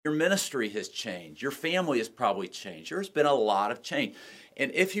Your ministry has changed. Your family has probably changed. There's been a lot of change. And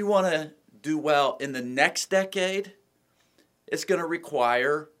if you want to do well in the next decade, it's going to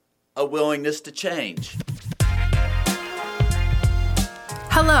require a willingness to change.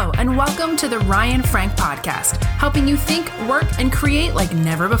 Hello, and welcome to the Ryan Frank Podcast, helping you think, work, and create like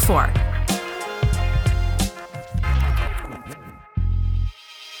never before.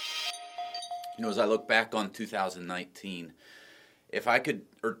 You know, as I look back on 2019, if I could,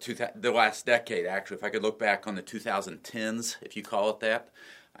 the last decade actually, if I could look back on the 2010s, if you call it that,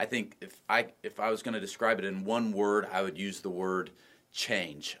 I think if I was going to describe it in one word, I would use the word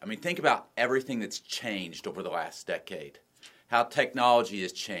change. I mean, think about everything that's changed over the last decade. How technology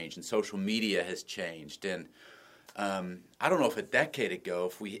has changed and social media has changed. And I don't know if a decade ago,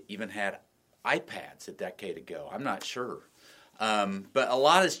 if we even had iPads a decade ago. I'm not sure. But a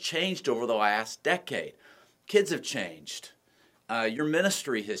lot has changed over the last decade. Kids have changed. Your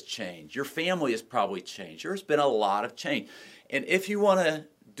ministry has changed. Your family has probably changed. There's been a lot of change. And if you want to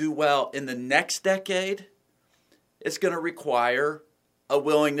do well in the next decade, it's going to require a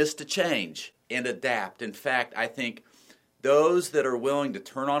willingness to change and adapt. In fact, I think those that are willing to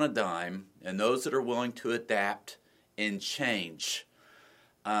turn on a dime and those that are willing to adapt and change,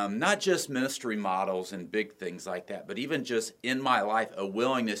 not just ministry models and big things like that, but even just in my life, a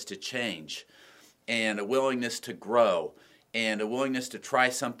willingness to change and a willingness to grow and a willingness to try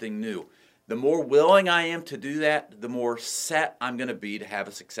something new. The more willing I am to do that, the more set I'm going to be to have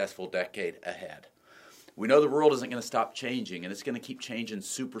a successful decade ahead. We know the world isn't going to stop changing, and it's going to keep changing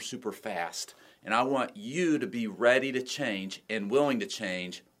super, super fast. And I want you to be ready to change and willing to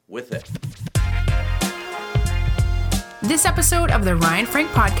change with it. This episode of the Ryan Frank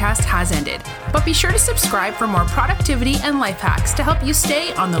Podcast has ended, but be sure to subscribe for more productivity and life hacks to help you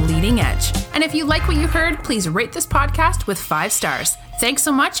stay on the leading edge. And if you like what you heard, please rate this podcast with 5 stars. Thanks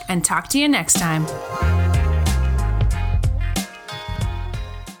so much, and talk to you next time.